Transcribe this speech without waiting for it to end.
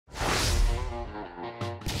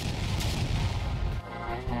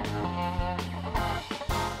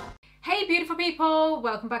people,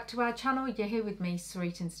 welcome back to our channel. You're here with me,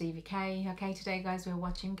 Sarit and Stevie K. Okay, today guys we're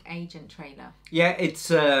watching Agent trailer. Yeah,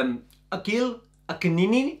 it's Akhil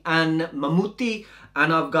Akkineni and Mammootty,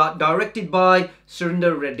 and I've got directed by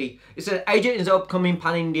Surender Reddy. It's an Agent is upcoming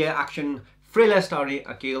pan-India action thriller starring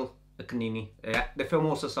Akhil Akkineni. Yeah, the film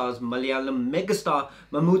also stars Malayalam megastar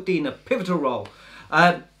Mammootty in a pivotal role.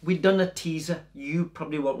 We've done a teaser. You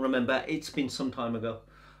probably won't remember. It's been some time ago.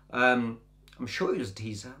 I'm sure it was a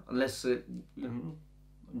teaser, unless I'm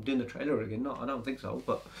doing the trailer again. No, I don't think so.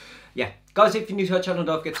 But yeah, guys, if you're new to our channel,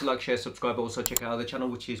 don't forget to like, share, subscribe. Also check out our other channel,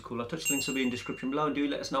 which is KULAR. Touch links will be in the description below, and do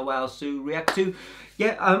let us know what else to react to.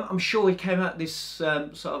 Yeah, I'm sure he came out this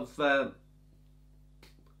sort of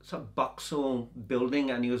box or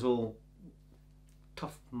building, and he was all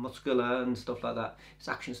tough, muscular, and stuff like that. It's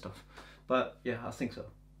action stuff. But yeah, I think so.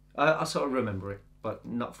 I sort of remember it, but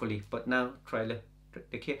not fully. But now trailer.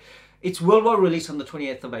 It's worldwide release on the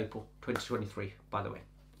 28th of April 2023, by the way.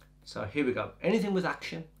 So here we go. Anything with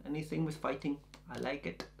action, anything with fighting, I like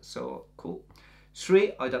it. So cool.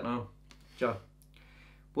 Sri, I don't know. Joe,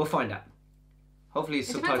 we'll find out. Hopefully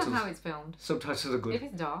it's subtitles. Depends on how it's filmed. Subtitles are good. If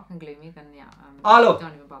it's dark and gloomy, then yeah,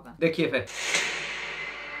 don't even bother. Dekhiye fe.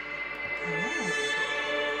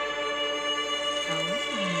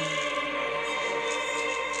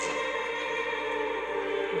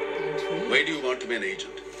 Why do you want to be an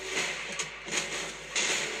agent?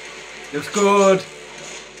 Looks good.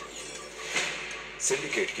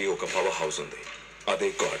 Syndicate ki oka power house undi.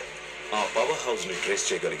 Ade god. Aa power house ni trace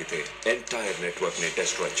cheyagalagite entire network ni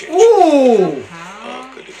destroy cheyachu. Ooh!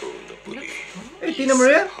 Aakaliతో ఉన్న పులి. Hey, Tina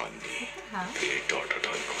Maria.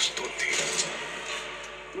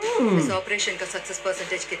 इस operation का success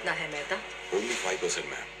percentage कितना है Mehta? Only 5%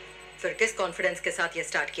 ma'am. फिर किस confidence के साथ ये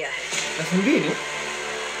स्टार्ट किया है? That's indeed.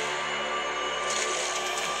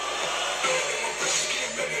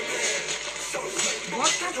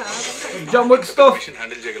 John Wick stuff.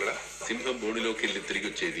 Handle చేయగలరా? సింహం బోడిలోకి వెళ్ళి తిరిగి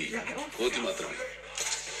వచ్చేది కోతి మాత్రమే.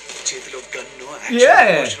 చేతిలో గన్ను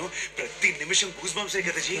యాక్షన్ ప్రతి నిమిషం గూస్ బంప్సే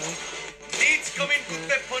కదా జీ. నీడ్స్ కమింగ్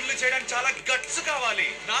కుత్తే పనులు చేయడానికి చాలా గట్స్ కావాలి.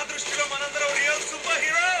 నా దృష్టిలో మనందరం real super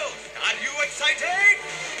hero. Are you excited?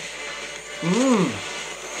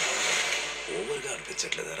 ఓవర్గా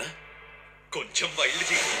అనిపించట్లేదరా? కొంచెం wild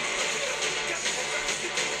G.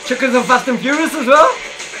 Chickens and Fast and Furious as well.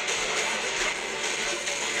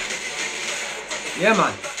 Yeah,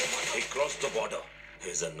 man. He crossed the border.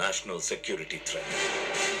 He's a national security threat.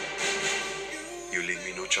 You leave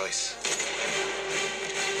me no choice.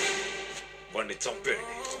 One it's up.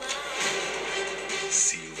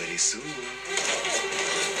 See you very soon.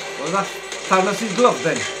 Was that Thanos' glove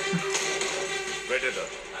then? Red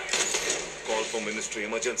alert. Call for ministry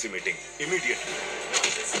emergency meeting immediately.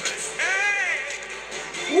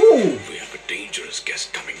 Ooh! We have a dangerous guest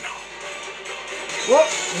coming now. What?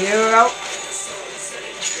 Here we go.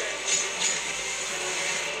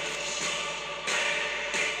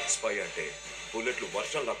 Spy అంటే బుల్లెట్లు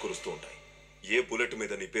వర్షంలా కురుస్తూ ఉంటాయి. ఏ bullet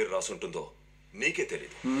మీద నీ పేరు రాసుంటుందో నీకే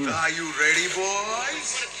తెలియదు. Are you ready,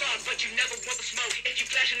 boys?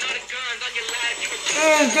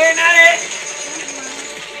 Getting at it.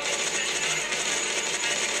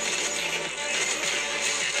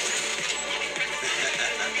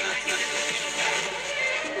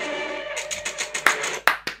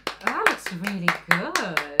 That looks really good.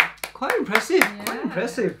 Quite impressive. Yeah. Quite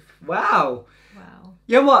impressive. Wow. Wow.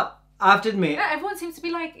 You know what? I have to admit. Yeah, everyone seems to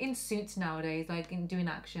be like in suits nowadays, like in doing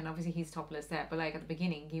action. Obviously he's topless there, but like at the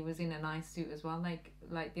beginning he was in a nice suit as well.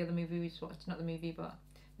 Like the other movie we just watched, not the movie, but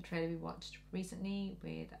the trailer we watched recently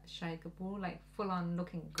with Shahid Kapoor, like full on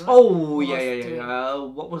looking good. Oh yeah.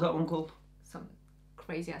 What was that one called? Some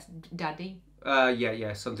crazy ass daddy.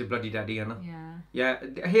 Yeah, something bloody daddy, you know. Yeah. Yeah,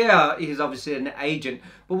 here he's obviously an agent.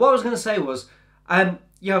 But what I was going to say was,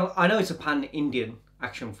 you know, I know it's a pan-Indian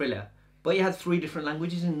action thriller, but it had 3 different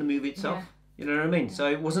languages in the movie itself. Yeah. You know what I mean? Yeah. So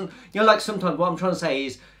it wasn't, you know, like sometimes what I'm trying to say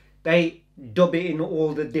is they dub it in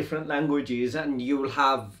all the different languages, and you will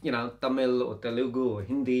have, you know, Tamil or Telugu or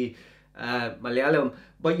Hindi, Malayalam,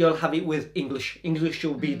 but you'll have it with English. English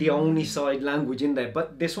will be the only side language in there. But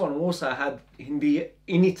this one also had Hindi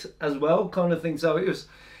in it as well, kind of thing. So it was,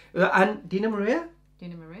 and Dina Maria.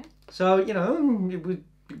 So, you know, it was,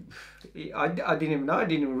 I didn't even know. I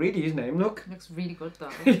didn't even read his name. Look. Looks really good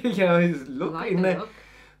though. You know, his look like in the there. look.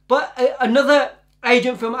 But another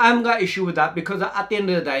agent film, I haven't got issue with that, because at the end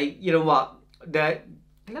of the day, you know what?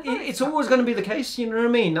 It's always going to be the case. You know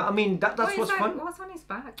what I mean? I mean that's what's fun. What's on his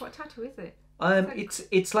back? What tattoo is it?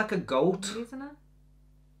 It's like a goat. Isn't it?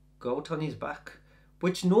 Goat on his back,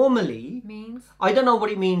 which normally means, I don't know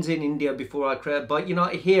what it means in India before I create, but you know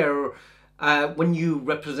here when you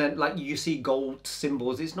represent, like, you see gold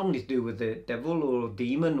symbols, it's normally to do with the devil or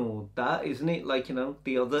demon or that, isn't it? Like, you know,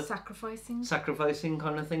 the other sacrificing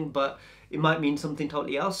kind of thing, but it might mean something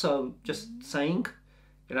totally else. So just saying,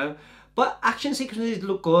 you know. But action sequences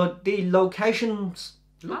look good. The locations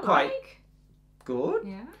look quite good.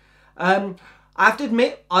 Yeah. I have to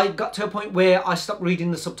admit, I got to a point where I stopped reading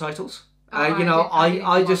the subtitles. You know,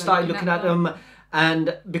 I just started looking at them.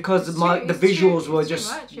 And because the visuals were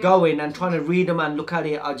just going and trying to read them and look at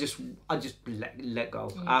it, I just let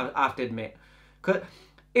go. Yeah. I have to admit, 'cause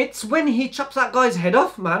it's when he chops that guy's head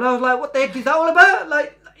off, man. I was like, what the heck is that all about?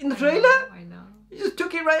 Like in the trailer, I know. He just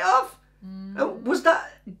took it right off. Was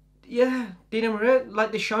that? Yeah, didn't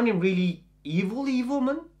like they're showing him really evil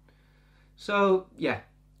man. So yeah,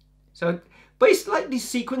 but it's like these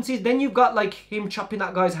sequences. Then you've got like him chopping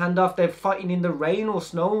that guy's hand off. They're fighting in the rain or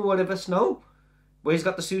snow or whatever snow. Where he's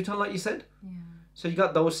got the suit on, like you said. Yeah. So you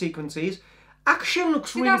got those sequences. Action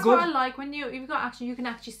looks really that's good. That's what I like. When you've got action, you can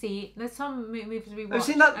actually see it. There's some movies we watch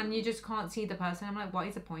and you just can't see the person. I'm like, what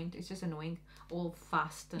is the point? It's just annoying. All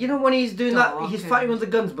fast. And you know when he's doing that, he's fighting with the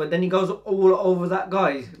guns, but then he goes all over that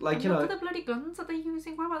guy. Like, you know. Look at the bloody guns that they're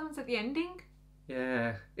using. What about the ones at the ending?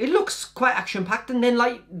 Yeah, it looks quite action-packed, and then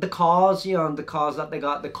like the cars, you know, the cars that they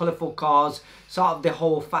got, the colourful cars, sort of the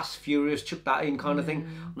whole Fast Furious, chuck that in kind of thing.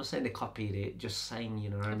 I'm not saying they copied it, just saying, you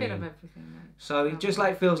know what I mean? A bit of everything. Right? So it just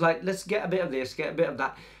like feels like, let's get a bit of this, get a bit of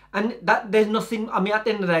that. And that there's nothing, I mean, at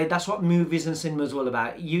the end of the day, that's what movies and cinema is all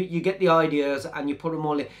about. You get the ideas and you put them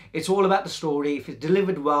all in. It's all about the story. If it's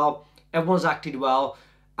delivered well, everyone's acted well,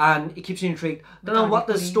 and it keeps you intrigued. I don't know what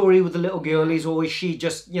the story with the little girl is, or is she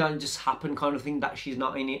just, you know, just happened kind of thing that she's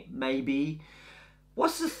not in it, maybe.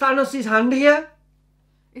 What's the Thanos' hand here?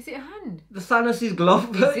 Is it a hand? The Thanos'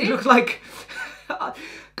 glove. It looks like...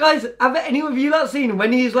 Guys, have any of you not seen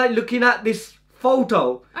when he's like looking at this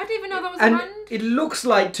photo? I didn't even know that was a hand. It looks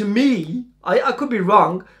like, to me, I could be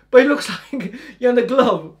wrong, but it looks like, you know, the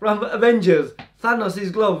glove from Avengers.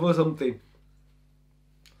 Thanos' glove or something.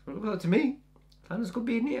 It looks like to me. Thanos could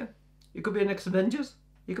be in here. He could be an ex-Avengers.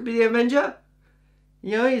 He could be the Avenger.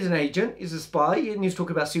 You know, he's an agent. He's a spy. And he's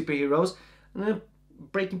talking about superheroes. And then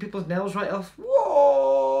breaking people's nails right off.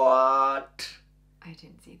 What? I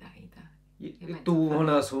didn't see that either.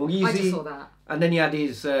 I just saw that. And then he had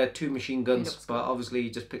his 2 machine guns. But obviously he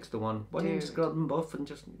just picks the one. Why didn't he just grab them both and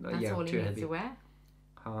just... That's all he needs to wear.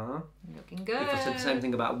 Huh? Looking good. If I said the same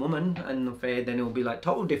thing about a woman and fair, then it will be like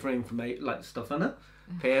total different information, like stuff on her.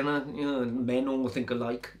 You know, men all think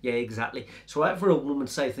alike. Yeah, exactly. It's right for a woman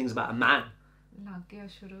to say things about a man. I'm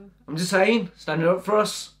just saying, standing up for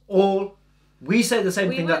us all. We say the same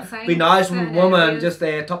thing, that be nice woman, just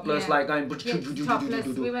there topless, like going. Topless.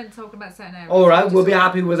 We weren't talking about certain areas. All right, we'll be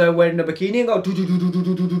happy with her wearing a bikini and go. You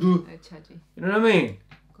know what I mean?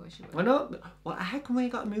 Of course you would. Why not? Well, how come we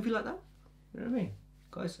got a movie like that? You know what I mean,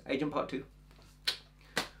 guys? Agent Part 2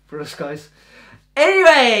 for us, guys.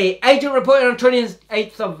 Anyway, Agent reported on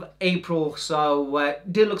 28th of April, so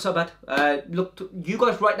didn't look so bad. You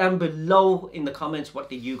guys write down below in the comments what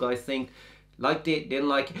did you guys think. Liked it, didn't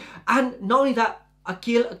like it. And not only that,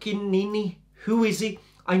 Akhil Akkineni, who is he?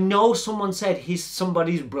 I know someone said he's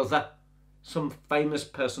somebody's brother. Some famous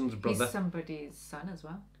person's brother. He's somebody's son as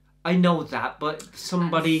well. I know that, but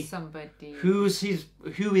somebody... Who is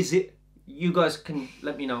it? You guys can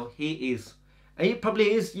let me know. He is... He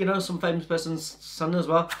probably is, you know, some famous person's son as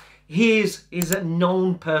well. He's a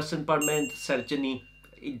known person, but surgery.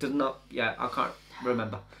 He does not, yeah, I can't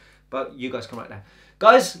remember. But you guys can write down.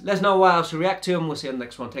 Guys, let us know what else to react to, and we'll see you on the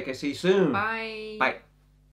next one. Take care, see you soon. Bye. Bye.